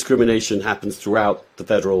discrimination happens throughout the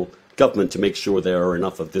federal government to make sure there are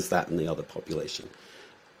enough of this, that, and the other population.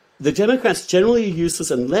 The Democrats generally are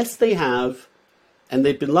useless unless they have, and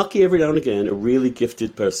they've been lucky every now and again, a really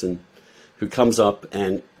gifted person who comes up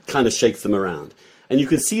and kind of shakes them around. And you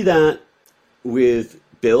can see that with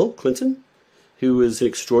Bill Clinton, who was an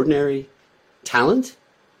extraordinary talent.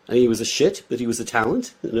 I mean, he was a shit, but he was a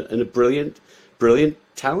talent and a brilliant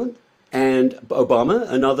talent. And Obama,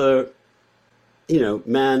 another,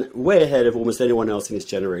 man way ahead of almost anyone else in his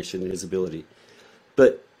generation in his ability.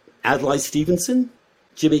 But Adlai Stevenson,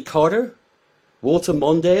 Jimmy Carter, Walter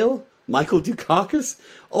Mondale, Michael Dukakis,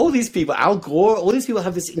 all these people, Al Gore, all these people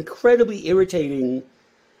have this incredibly irritating,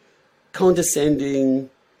 condescending,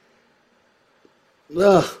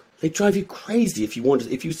 they drive you crazy if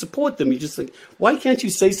you support them. You just think, why can't you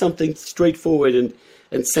say something straightforward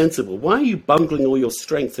and sensible? Why are you bungling all your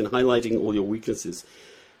strengths and highlighting all your weaknesses?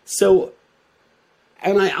 So,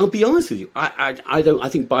 and I'll be honest with you, I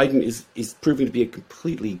think Biden is proving to be a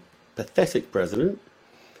completely pathetic president.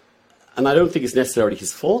 And I don't think it's necessarily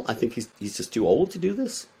his fault. I think he's just too old to do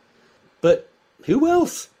this. But who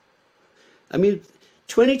else? I mean,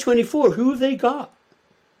 2024, who have they got?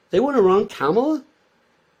 They want to run Kamala?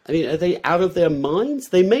 I mean, are they out of their minds?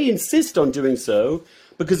 They may insist on doing so,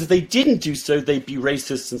 because if they didn't do so, they'd be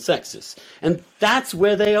racist and sexist. And that's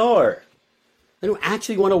where they are. They don't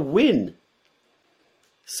actually want to win.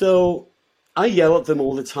 So I yell at them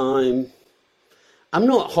all the time. I'm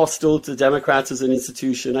not hostile to Democrats as an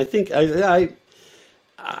institution. I think I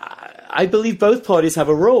believe both parties have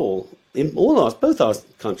a role in both our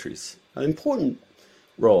countries, an important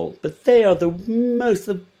role. But they are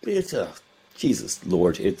Jesus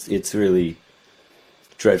Lord, it's really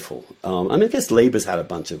dreadful. I guess Labour's had a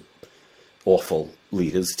bunch of awful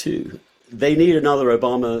leaders too. They need another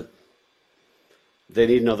Obama. They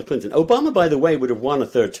need another Clinton. Obama, by the way, would have won a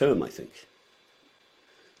third term, I think.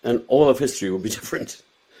 And all of history will be different.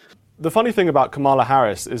 The funny thing about Kamala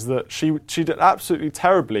Harris is that she did absolutely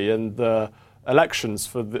terribly in the elections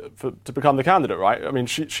to become the candidate, right? I mean,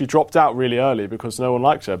 she dropped out really early because no one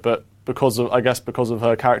liked her, but because of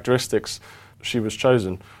her characteristics, she was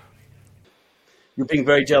chosen. You're being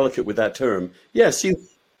very delicate with that term. Yes,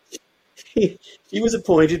 She was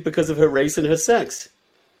appointed because of her race and her sex,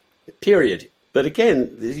 period. But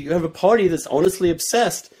again, you have a party that's honestly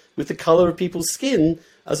obsessed with the color of people's skin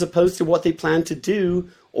as opposed to what they plan to do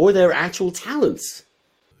or their actual talents.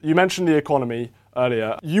 You mentioned the economy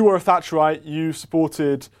earlier. You were a Thatcherite, you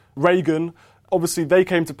supported Reagan. Obviously, they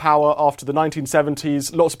came to power after the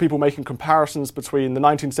 1970s. Lots of people making comparisons between the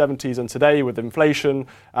 1970s and today with inflation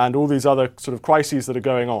and all these other sort of crises that are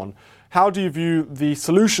going on. How do you view the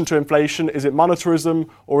solution to inflation? Is it monetarism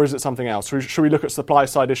or is it something else? Should we look at supply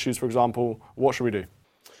side issues, for example? What should we do?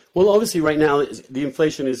 Well, obviously, right now, the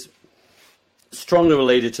inflation is strongly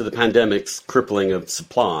related to the pandemic's crippling of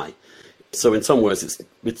supply. So in some ways,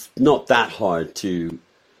 it's not that hard to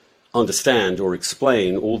understand or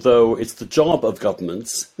explain, although it's the job of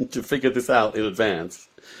governments to figure this out in advance.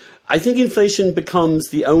 I think inflation becomes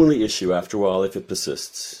the only issue after a while if it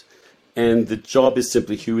persists. And the job is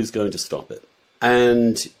simply who is going to stop it.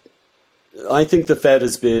 And I think the Fed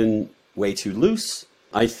has been way too loose.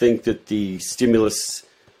 I think that the stimulus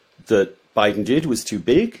that Biden did was too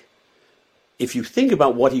big. If you think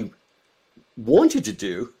about what he wanted to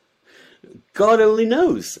do, God only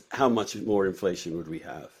knows how much more inflation would we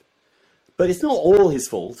have. But it's not all his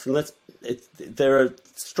fault, and there are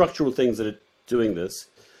structural things that are doing this.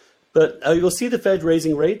 But you'll see the Fed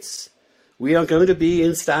raising rates. We are going to be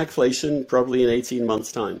in stagflation probably in 18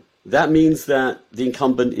 months' time. That means that the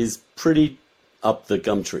incumbent is pretty up the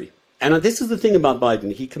gum tree. And this is the thing about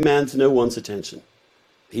Biden. He commands no one's attention.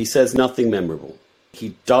 He says nothing memorable.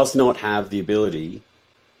 He does not have the ability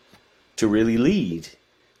to really lead.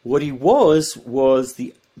 What he was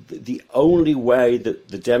the only way that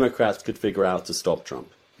the Democrats could figure out to stop Trump.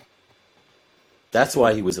 That's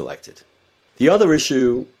why he was elected. The other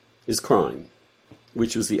issue is crime,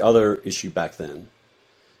 which was the other issue back then.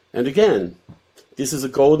 And again, this is a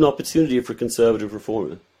golden opportunity for conservative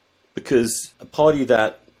reformer, because a party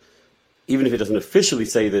that, even if it doesn't officially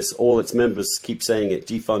say this, all its members keep saying it,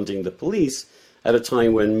 defunding the police, at a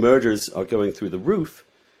time when murders are going through the roof.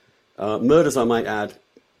 Murders, I might add,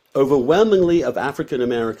 overwhelmingly of African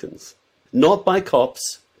Americans, not by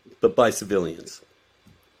cops, but by civilians.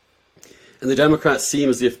 And the Democrats seem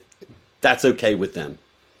as if that's okay with them,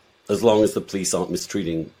 as long as the police aren't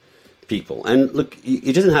mistreating people. And look,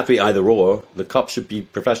 it doesn't have to be either or. The cops should be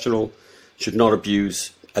professional, should not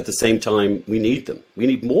abuse. At the same time, we need them. We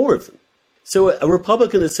need more of them. So a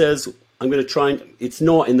Republican that says, I'm going to try and, it's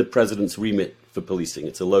not in the president's remit for policing.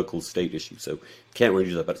 It's a local state issue, so can't really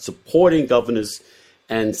do that. But supporting governors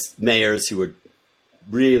and mayors who are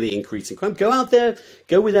really increasing crime. Go out there,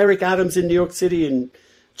 go with Eric Adams in New York City and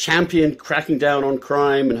champion cracking down on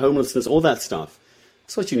crime and homelessness, all that stuff.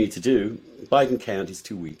 That's what you need to do. Biden can't, he's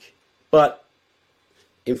too weak. But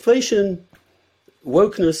inflation,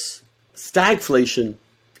 wokeness, stagflation,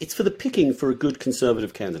 it's for the picking for a good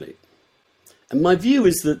conservative candidate. And my view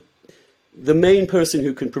is that the main person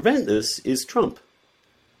who can prevent this is Trump.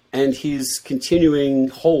 And his continuing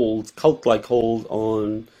hold, cult-like hold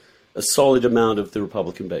on a solid amount of the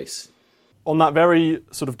Republican base. On that very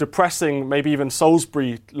sort of depressing, maybe even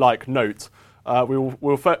Salisbury-like note,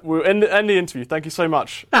 we'll end the interview. Thank you so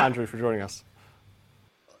much, Andrew, for joining us.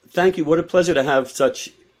 Thank you. What a pleasure to have such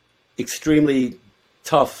extremely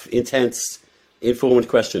tough, intense, informed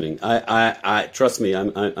questioning. I trust me,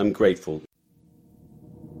 I'm grateful.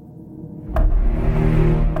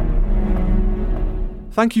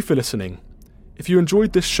 Thank you for listening. If you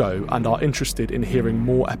enjoyed this show and are interested in hearing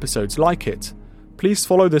more episodes like it, please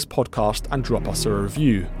follow this podcast and drop us a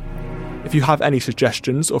review. If you have any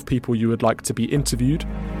suggestions of people you would like to be interviewed,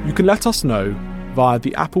 you can let us know via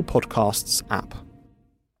the Apple Podcasts app.